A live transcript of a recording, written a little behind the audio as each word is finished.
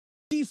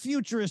The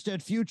futurist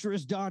at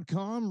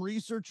futurist.com,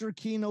 researcher,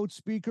 keynote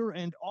speaker,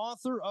 and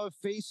author of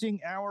Facing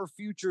Our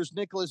Futures,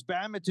 Nikolas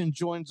Badminton,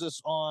 joins us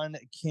on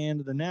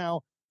Canada Now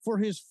for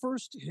his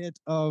first hit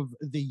of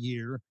the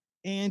year.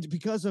 And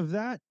because of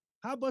that,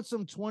 how about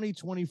some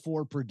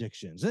 2024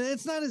 predictions? And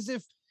it's not as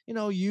if,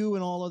 you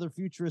and all other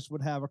futurists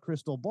would have a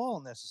crystal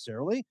ball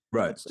necessarily,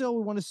 right? But still,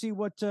 we want to see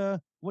what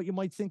you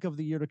might think of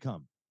the year to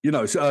come.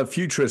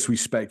 Futurists, we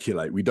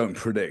speculate, we don't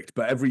predict,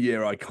 but every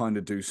year I kind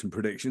of do some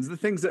predictions, the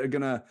things that are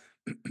going to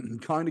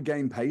kind of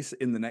gain pace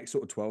in the next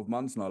sort of 12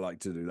 months. And I like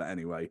to do that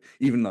anyway,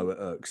 even though it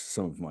irks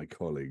some of my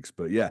colleagues.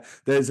 But yeah,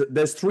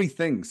 there's three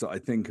things that I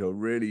think are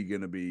really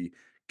going to be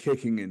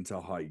kicking into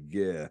high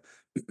gear.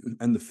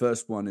 And the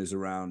first one is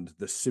around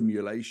the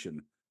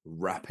simulation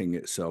wrapping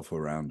itself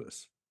around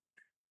us.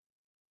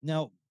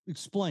 Now,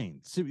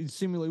 explain.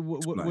 Simulate.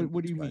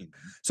 What do you mean?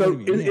 So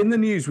in the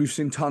news, we've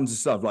seen tons of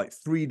stuff like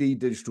 3D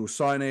digital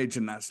signage,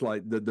 and that's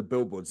like the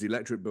billboards, the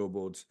electric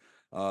billboards,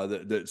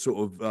 that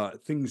sort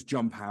of things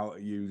jump out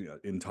at you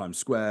in Times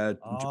Square.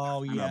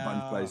 Oh, and a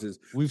bunch of places.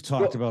 We've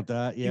talked about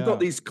that. Yeah, you've got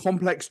these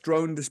complex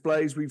drone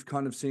displays. We've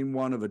kind of seen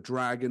one of a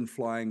dragon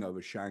flying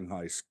over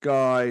Shanghai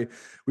sky.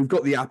 We've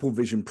got the Apple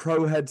Vision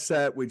Pro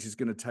headset, which is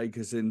going to take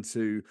us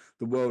into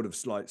the world of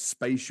like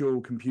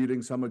spatial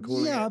computing. Some are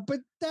calling it. Yeah,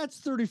 but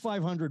that's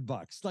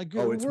 $3,500. Like,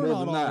 it's more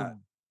than that.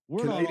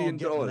 We're Canadian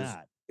dollars.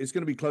 That. It's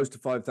going to be close to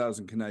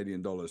 5,000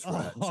 Canadian dollars for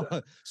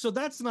that. So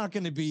that's not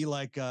going to be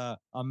like a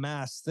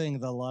mass thing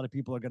that a lot of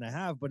people are going to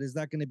have, but is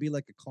that going to be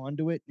like a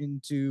conduit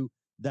into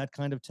that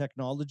kind of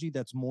technology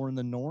that's more in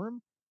the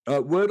norm?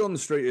 Word on the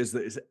street is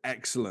that it's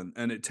excellent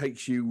and it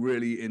takes you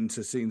really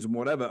into scenes and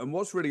whatever. And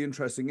what's really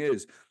interesting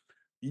is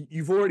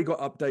you've already got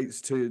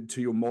updates to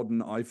your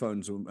modern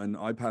iPhones and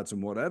iPads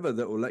and whatever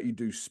that will let you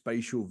do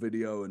spatial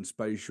video and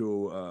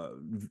spatial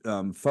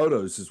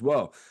photos as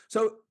well.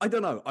 So I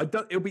don't know.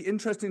 It'll be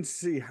interesting to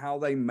see how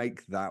they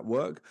make that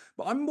work.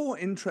 But I'm more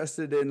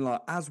interested in,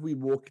 like, as we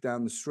walk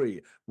down the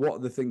street, what are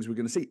the things we're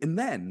going to see? And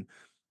then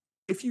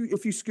if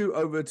you scoot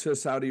over to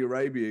Saudi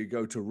Arabia,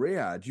 go to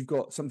Riyadh, you've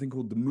got something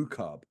called the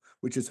Muqab,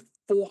 which is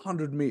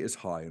 400 meters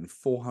high and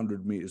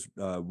 400 meters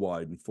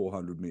wide and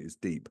 400 meters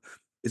deep.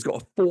 It's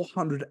got a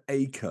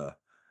 400-acre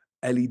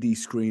LED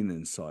screen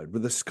inside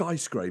with a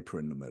skyscraper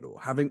in the middle,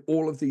 having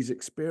all of these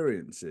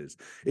experiences.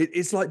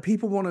 It's like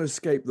people want to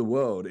escape the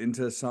world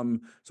into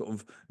some sort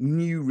of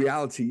new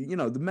reality. The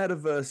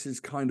metaverse is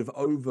kind of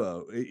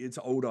over. It's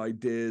old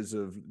ideas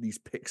of these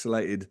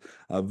pixelated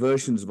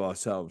versions of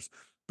ourselves.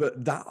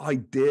 But that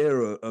idea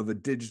of a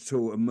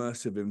digital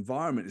immersive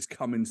environment is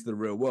coming to the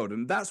real world.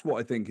 And that's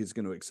what I think is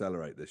going to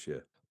accelerate this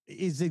year.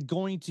 Is it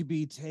going to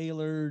be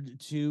tailored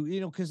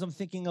to, because I'm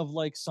thinking of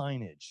like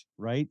signage,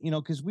 right?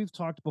 Because we've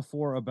talked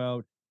before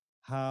about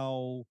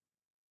how,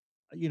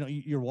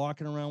 you're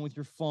walking around with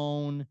your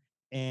phone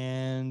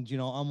and,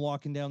 I'm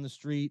walking down the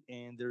street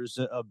and there's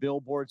a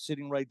billboard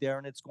sitting right there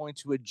and it's going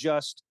to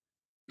adjust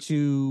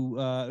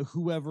to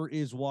whoever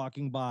is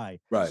walking by.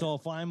 Right. So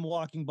if I'm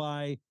walking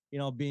by,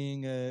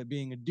 being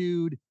a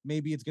dude,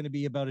 maybe it's going to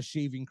be about a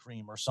shaving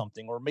cream or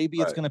something, or maybe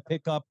it's going to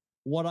pick up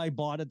what I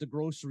bought at the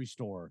grocery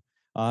store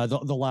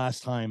the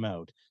last time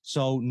out.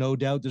 So no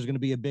doubt there's going to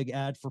be a big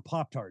ad for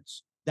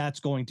Pop-Tarts. That's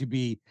going to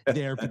be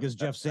there because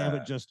Jeff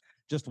Sammut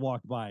just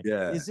walked by.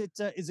 Yeah. Is it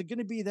going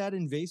to be that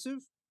invasive?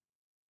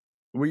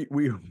 We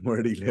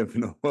already live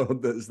in a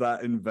world that's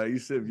that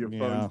invasive. Your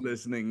phone's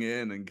listening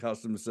in and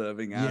custom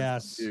serving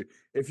ads. Yes.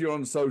 If you're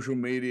on social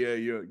media,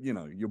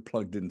 you're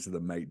plugged into the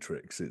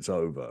matrix. It's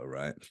over,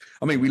 right?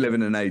 I mean, we live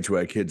in an age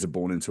where kids are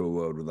born into a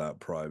world without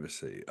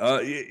privacy.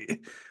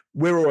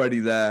 We're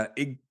already there.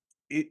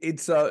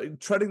 It's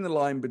treading the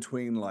line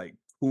between like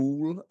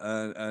cool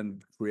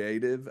and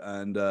creative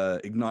and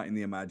igniting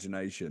the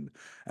imagination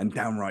and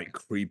downright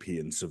creepy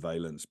and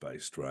surveillance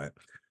based, right?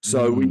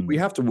 So we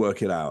have to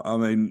work it out. I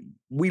mean,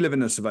 we live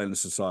in a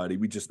surveillance society.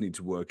 We just need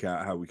to work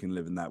out how we can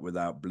live in that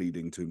without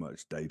bleeding too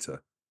much data.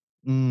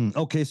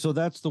 Okay, so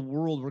that's the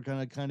world we're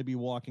gonna kind of be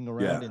walking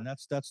around in.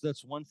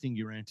 That's one thing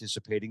you're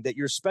anticipating, that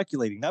you're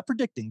speculating, not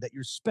predicting, that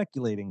you're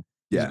speculating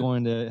is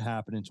going to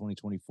happen in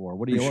 2024.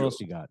 What else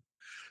you got?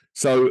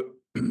 So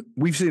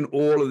we've seen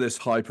all of this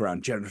hype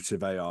around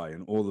generative AI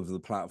and all of the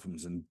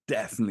platforms, and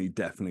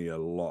definitely a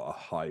lot of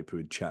hype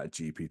with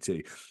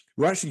ChatGPT.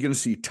 We're actually going to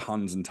see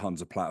tons and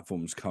tons of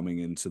platforms coming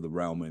into the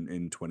realm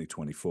in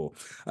 2024.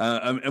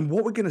 And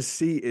what we're going to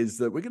see is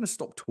that we're going to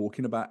stop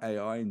talking about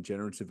AI and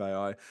generative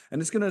AI, and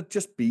it's going to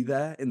just be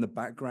there in the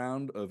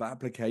background of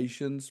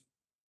applications.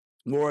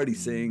 We're already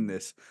seeing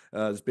this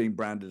as being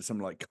branded as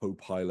something like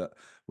Copilot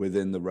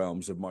within the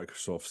realms of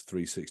Microsoft's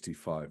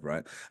 365,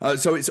 right?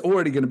 So it's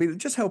already going to be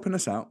just helping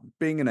us out,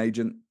 being an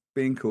agent,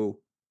 being cool.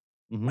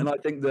 And I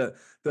think that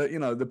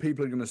the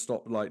people are going to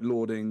stop like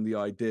lauding the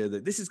idea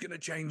that this is going to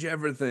change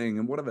everything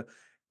and whatever.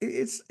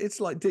 It's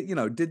like,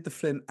 did the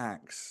flint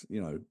axe,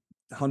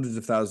 hundreds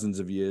of thousands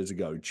of years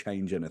ago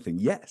change anything?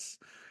 Yes.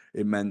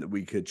 It meant that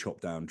we could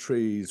chop down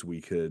trees, we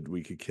could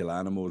kill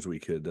animals, we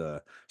could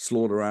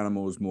slaughter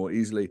animals more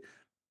easily.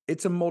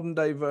 it's a modern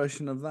day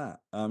version of that.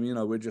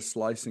 We're just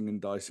slicing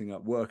and dicing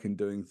up work and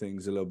doing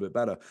things a little bit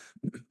better.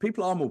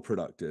 People are more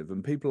productive,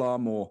 and people are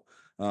more.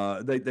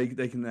 They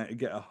can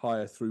get a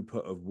higher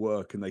throughput of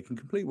work, and they can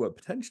complete work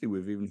potentially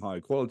with even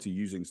higher quality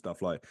using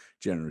stuff like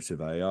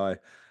generative AI.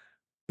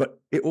 But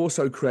it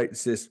also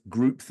creates this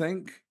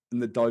groupthink,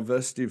 and the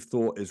diversity of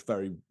thought is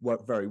very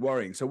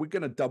worrying. So we're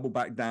going to double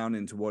back down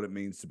into what it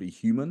means to be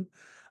human,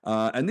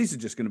 and these are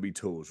just going to be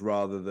tools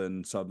rather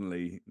than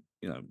suddenly,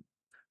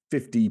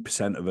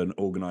 50% of an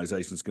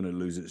organization is going to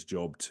lose its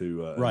job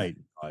to an Right.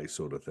 AI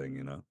sort of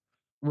thing.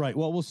 Right.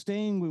 Well,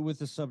 staying with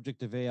the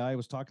subject of AI, I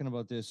was talking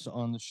about this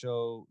on the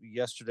show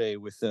yesterday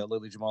with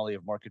Lily Jamali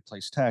of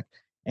Marketplace Tech,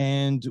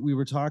 and we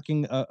were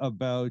talking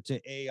about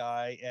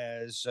AI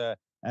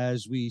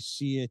as we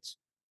see it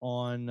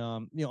on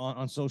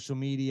on social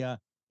media,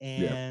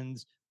 Yeah.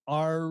 and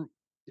are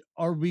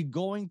are we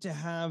going to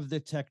have the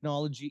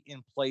technology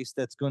in place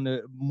that's going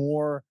to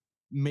more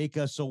make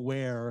us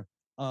aware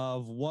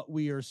of what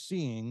we are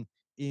seeing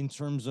in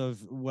terms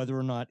of whether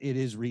or not it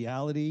is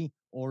reality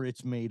or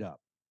it's made up?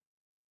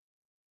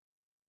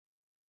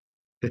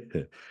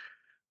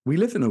 We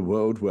live in a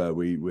world where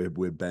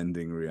we're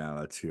bending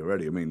reality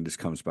already. I mean, this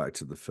comes back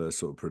to the first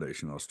sort of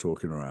prediction I was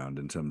talking around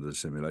in terms of the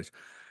simulation.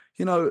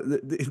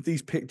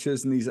 These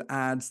pictures and these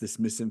ads, this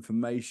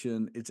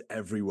misinformation, it's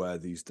everywhere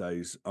these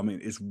days. I mean,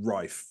 it's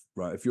rife,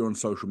 right? If you're on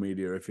social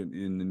media, if you're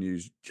in the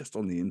news, just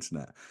on the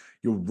internet,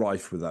 you're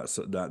rife with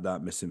that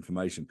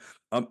misinformation.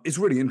 It's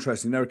really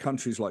interesting. There are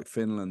countries like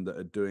Finland that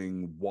are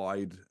doing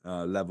wide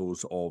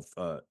levels of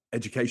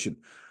education,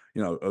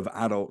 of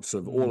adults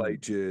of all Mm.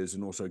 ages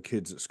and also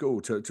kids at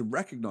school to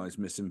recognize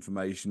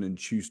misinformation and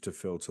choose to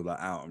filter that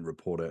out and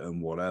report it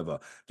and whatever.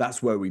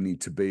 That's where we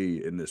need to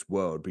be in this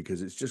world,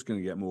 because it's just going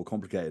to get more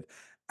complicated,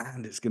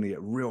 and it's going to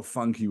get real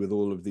funky with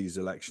all of these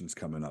elections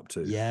coming up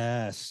too.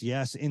 Yes,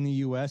 yes, in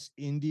the US,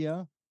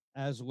 India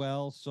as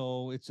well.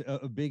 So it's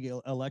a big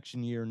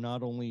election year,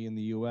 not only in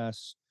the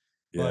US,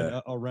 but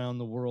Yeah, around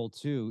the world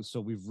too.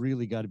 So we've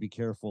really got to be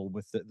careful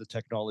with the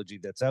technology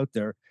that's out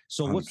there.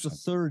 So, what's the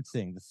 100%. third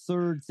thing? The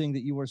third thing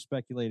that you are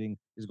speculating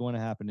is going to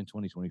happen in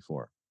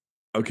 2024?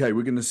 Okay,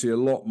 we're going to see a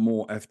lot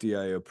more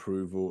FDA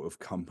approval of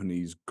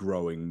companies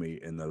growing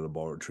meat in the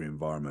laboratory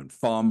environment,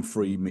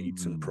 farm-free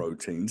meats and Mm.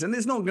 proteins. And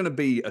it's not going to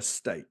be a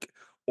steak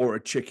or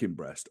a chicken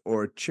breast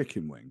or a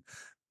chicken wing.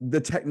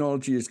 The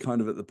technology is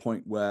kind of at the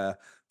point where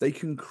they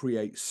can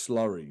create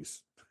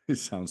slurries. It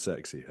sounds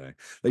sexy, hey?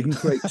 They can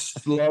create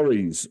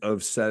slurries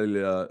of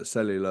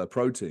cellular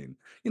protein,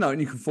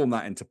 and you can form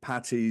that into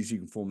patties, you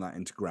can form that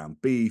into ground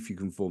beef, you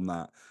can form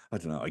that, I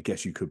don't know, I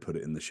guess you could put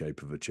it in the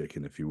shape of a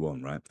chicken if you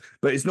want, right?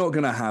 But it's not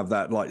going to have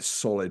that like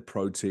solid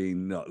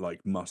protein,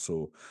 like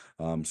muscle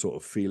sort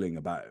of feeling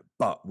about it.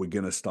 But we're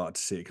going to start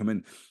to see it come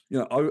in.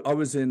 I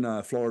was in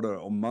Florida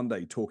on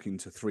Monday talking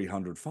to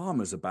 300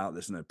 farmers about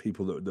this, and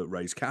people that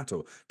raise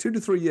cattle. 2 to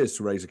 3 years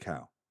to raise a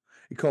cow.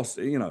 It costs,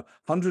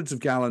 hundreds of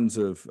gallons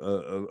of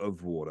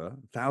water,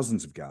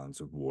 thousands of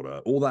gallons of water,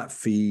 all that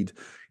feed,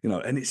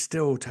 and it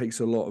still takes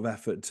a lot of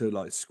effort to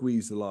like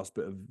squeeze the last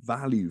bit of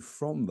value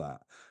from that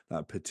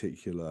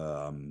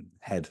particular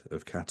head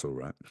of cattle,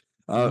 right?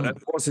 And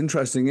Mhm. what's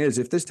interesting is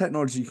if this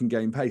technology can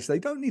gain pace, they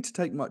don't need to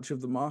take much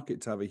of the market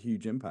to have a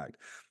huge impact.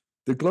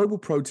 The global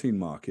protein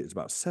market is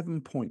about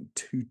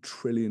 $7.2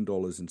 trillion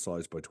in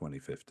size by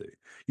 2050.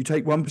 You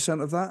take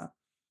 1% of that,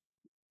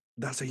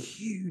 that's a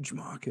huge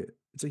market.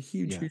 It's a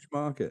huge, Yeah. huge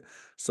market.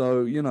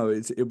 So,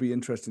 it'll be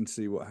interesting to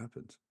see what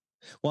happens.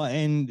 Well,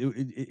 and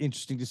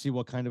interesting to see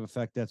what kind of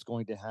effect that's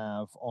going to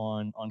have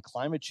on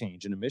climate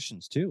change and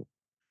emissions too.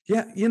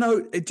 Yeah,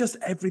 it just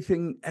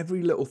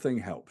every little thing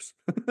helps.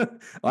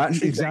 I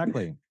actually think,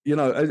 Exactly.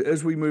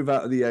 as we move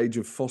out of the age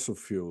of fossil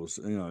fuels,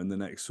 in the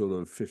next sort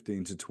of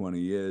 15 to 20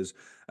 years,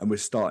 and we're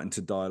starting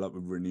to dial up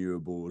with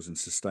renewables and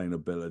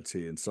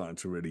sustainability and starting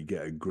to really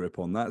get a grip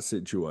on that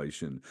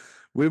situation,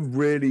 we're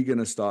really going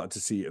to start to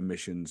see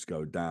emissions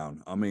go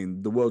down. I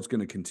mean, the world's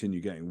going to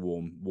continue getting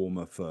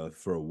warmer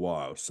for a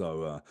while,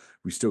 so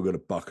we still got to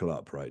buckle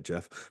up, right,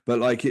 Jeff? But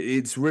like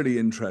it's really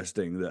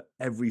interesting that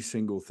every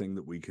single thing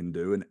that we can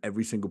do and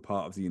every single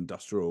part of the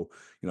industrial,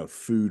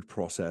 food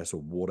process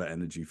or water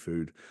energy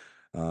food,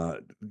 uh,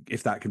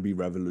 if that can be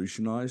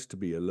revolutionized to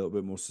be a little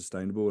bit more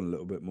sustainable and a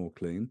little bit more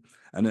clean,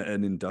 and at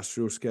an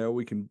industrial scale,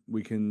 we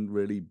can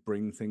really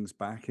bring things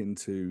back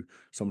into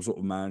some sort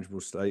of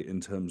manageable state in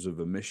terms of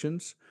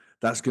emissions.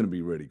 That's going to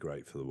be really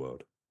great for the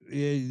world.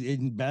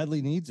 It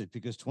badly needs it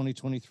because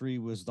 2023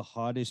 was the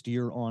hottest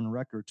year on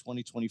record.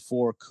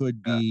 2024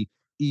 could Yeah. be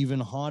even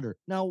hotter.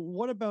 Now,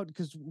 what about,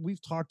 because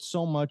we've talked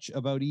so much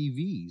about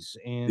EVs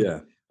and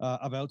Yeah.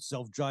 about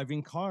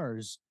self-driving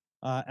cars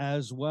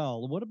as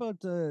well. What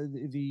about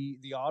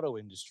the auto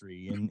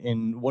industry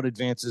and what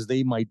advances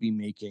they might be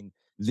making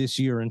this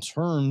year in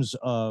terms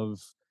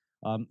of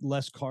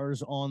less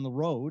cars on the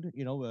road?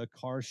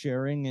 Car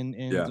sharing and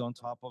Yeah. on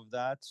top of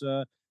that,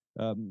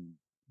 um,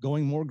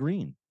 going more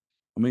green.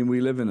 I mean,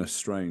 we live in a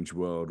strange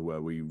world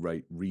where we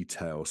rate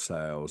retail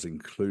sales,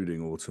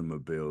 including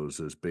automobiles,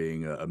 as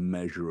being a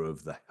measure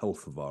of the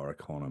health of our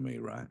economy,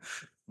 right?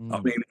 I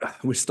mean,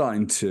 we're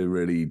starting to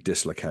really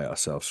dislocate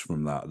ourselves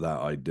from that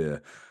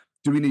idea.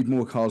 Do we need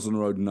more cars on the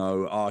road?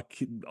 No.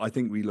 I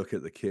think we look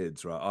at the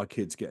kids, right? Our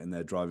kids getting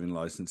their driving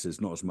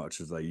licenses not as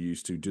much as they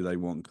used to. Do they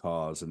want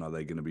cars, and are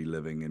they going to be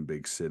living in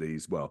big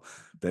cities? Well,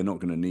 they're not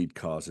going to need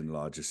cars in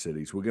larger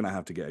cities. We're going to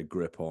have to get a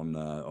grip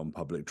on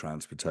public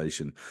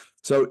transportation.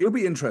 So it'll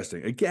be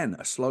interesting. Again,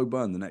 a slow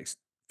burn the next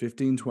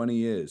 15, 20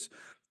 years.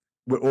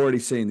 We're already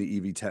seeing the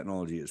EV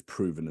technology is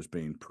proven as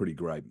being pretty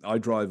great. I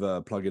drive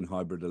a plug-in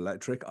hybrid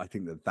electric. I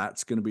think that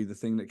that's going to be the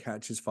thing that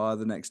catches fire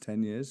the next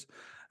 10 years,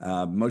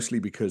 mostly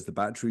because the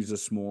batteries are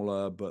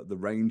smaller, but the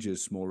range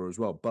is smaller as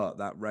well. But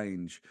that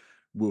range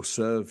will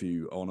serve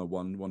you on a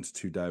one to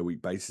 2 day a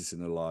week basis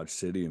in a large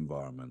city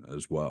environment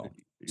as well.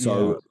 Yeah.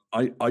 So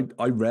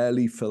I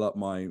rarely fill up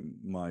my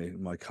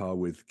car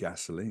with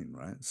gasoline,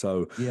 right?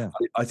 So Yeah.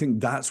 I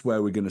think that's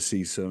where we're going to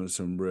see some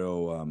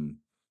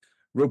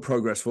real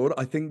progress forward.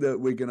 I think that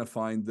we're going to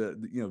find that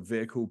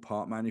vehicle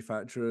part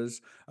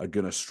manufacturers are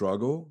going to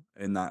struggle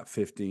in that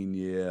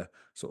 15-year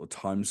sort of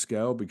time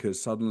scale,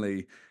 because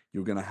suddenly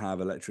you're going to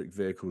have electric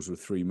vehicles with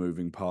 3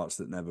 moving parts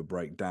that never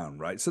break down,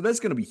 right? So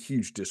there's going to be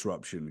huge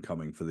disruption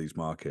coming for these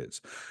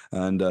markets,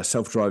 and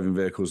self-driving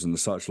vehicles and the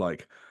such.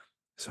 Like,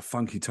 it's a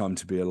funky time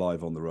to be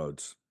alive on the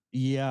roads.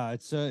 Yeah,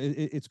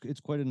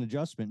 it's quite an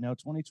adjustment. Now,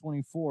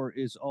 2024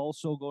 is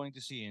also going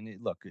to see, and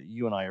look,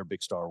 you and I are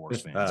big Star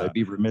Wars fans. I'd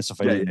be remiss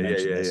if I didn't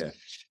mention this.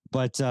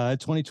 But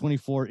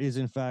 2024 is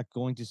in fact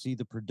going to see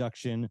the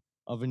production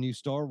of a new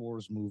Star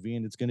Wars movie,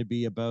 and it's going to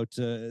be about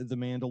the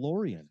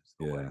Mandalorian.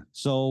 Yeah.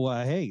 So,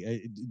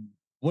 hey,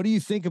 what do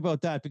you think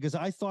about that? Because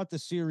I thought the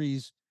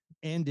series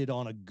ended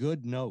on a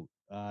good note.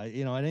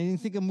 And I didn't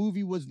think a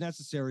movie was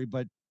necessary,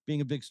 but being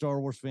a big Star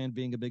Wars fan,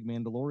 being a big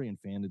Mandalorian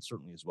fan, it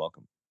certainly is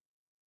welcome.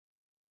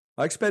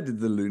 I expected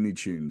the Looney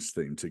Tunes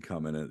theme to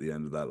come in at the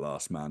end of that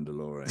last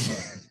Mandalorian.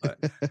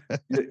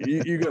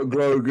 You got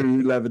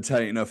Grogu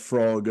levitating a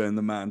frog, and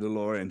the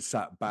Mandalorian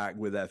sat back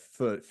with their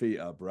feet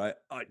up, right?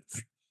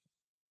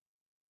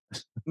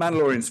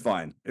 Mandalorian's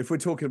fine. If we're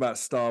talking about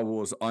Star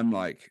Wars, I'm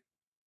like,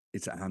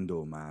 it's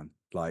Andor, man.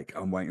 Like,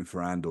 I'm waiting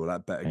for Andor.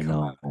 That better come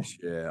out this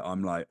year.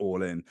 I'm like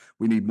all in.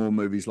 We need more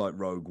movies like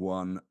Rogue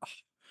One.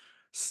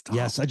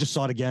 Yes, I just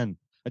saw it again.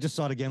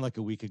 Like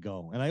a week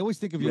ago, and I always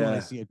think of you when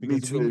I see it,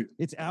 because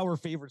it's our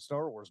favorite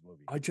Star Wars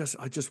movie. I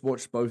just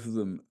watched both of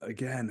them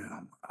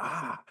again.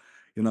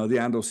 And the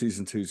Andor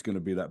season 2 is going to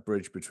be that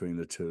bridge between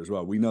the two as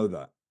well. We know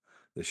that.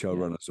 The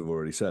showrunners have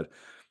already said.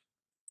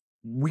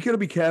 We got to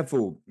be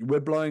careful.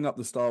 We're blowing up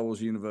the Star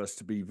Wars universe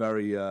to be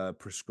very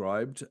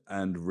prescribed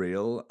and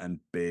real and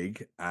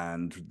big,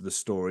 and the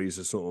stories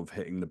are sort of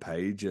hitting the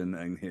page and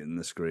hitting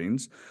the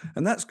screens,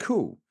 and that's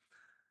cool.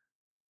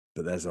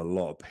 But there's a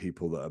lot of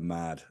people that are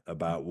mad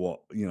about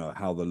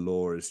how the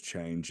lore is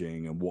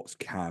changing and what's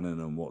canon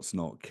and what's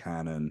not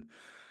canon.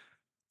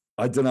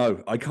 I don't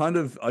know. I kind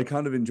of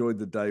enjoyed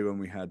the day when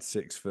we had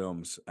 6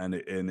 films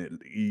and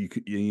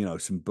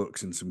some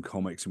books and some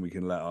comics, and we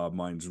can let our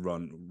minds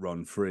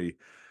run free,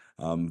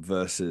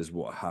 versus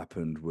what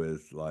happened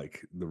with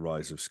like the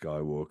Rise of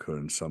Skywalker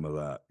and some of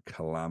that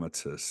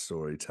calamitous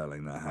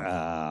storytelling that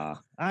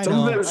happened.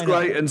 Some of it was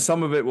great and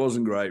some of it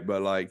wasn't great,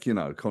 but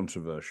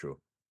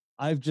controversial.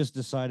 I've just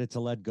decided to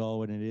let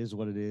go, and it is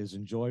what it is.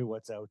 Enjoy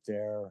what's out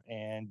there,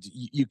 and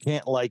you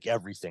can't like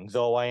everything.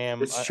 Though I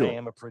am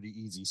a pretty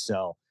easy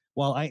sell.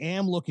 Well, I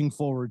am looking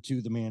forward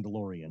to The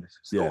Mandalorian.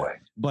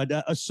 But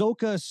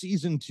Ahsoka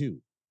season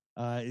 2,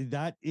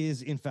 that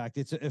is, in fact,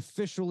 it's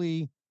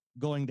officially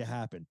going to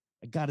happen.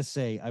 I gotta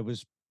say, I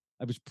was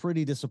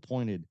pretty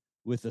disappointed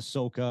with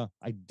Ahsoka.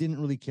 I didn't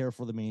really care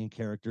for the main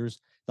characters.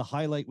 The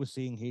highlight was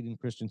seeing Hayden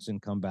Christensen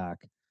come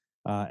back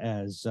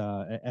as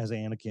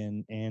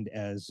Anakin and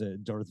as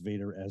Darth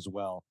Vader as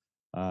well.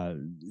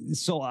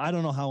 So I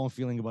don't know how I'm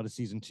feeling about a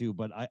season 2,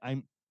 but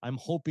I'm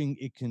hoping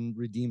it can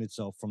redeem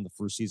itself from the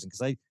first season,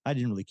 because I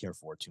didn't really care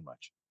for it too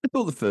much. I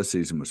thought the first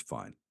season was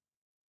fine.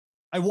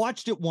 I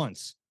watched it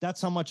once.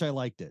 That's how much I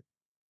liked it.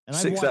 And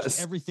I've watched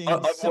everything.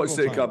 I've watched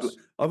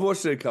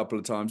it a couple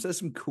of times. There's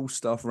some cool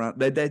stuff around.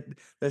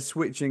 They're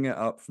switching it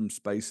up from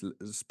space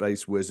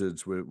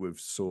wizards with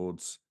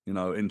swords,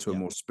 into a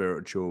more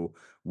spiritual,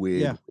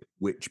 weird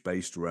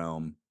witch-based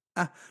realm.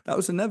 That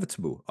was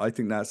inevitable. I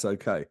think that's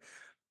okay.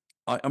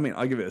 I mean,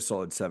 I give it a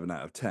solid 7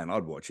 out of 10.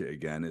 I'd watch it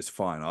again. It's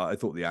fine. I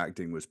thought the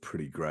acting was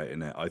pretty great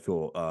in it. I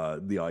thought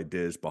the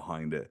ideas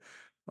behind it.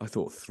 I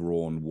thought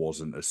Thrawn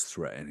wasn't as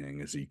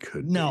threatening as he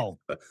could be. No,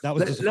 that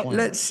was disappointing.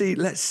 Let's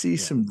see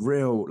some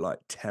real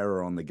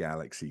terror on the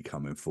galaxy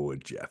coming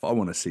forward, Jeff. I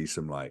want to see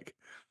some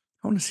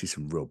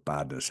real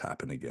badness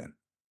happen again.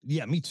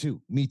 Yeah, me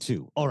too.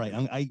 All right,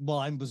 I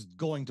was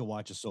going to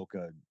watch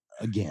Ahsoka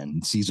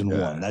again, season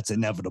 1. That's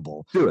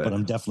inevitable. But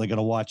I'm definitely going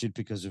to watch it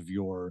because of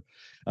your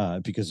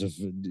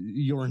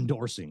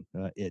endorsing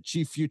it.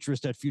 Chief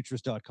Futurist at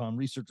Futurist.com,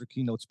 researcher,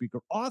 keynote speaker,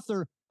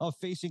 author of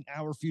Facing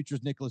Our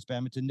Futures, Nikolas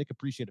Badminton. Nick,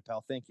 appreciate it,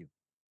 pal. Thank you.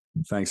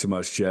 Thanks so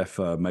much, Jeff.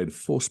 May the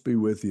force be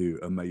with you,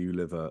 and may you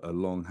live a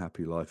long,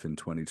 happy life in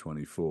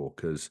 2024,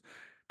 because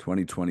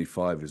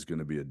 2025 is going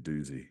to be a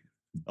doozy.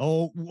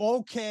 Oh,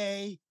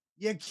 okay.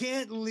 You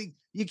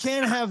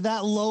can't have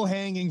that low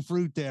hanging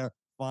fruit there.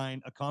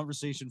 Fine, a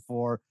conversation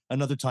for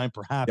another time,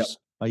 perhaps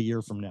a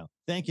year from now.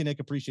 Thank you, Nick.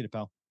 Appreciate it,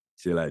 pal.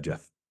 See you later,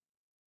 Jeff.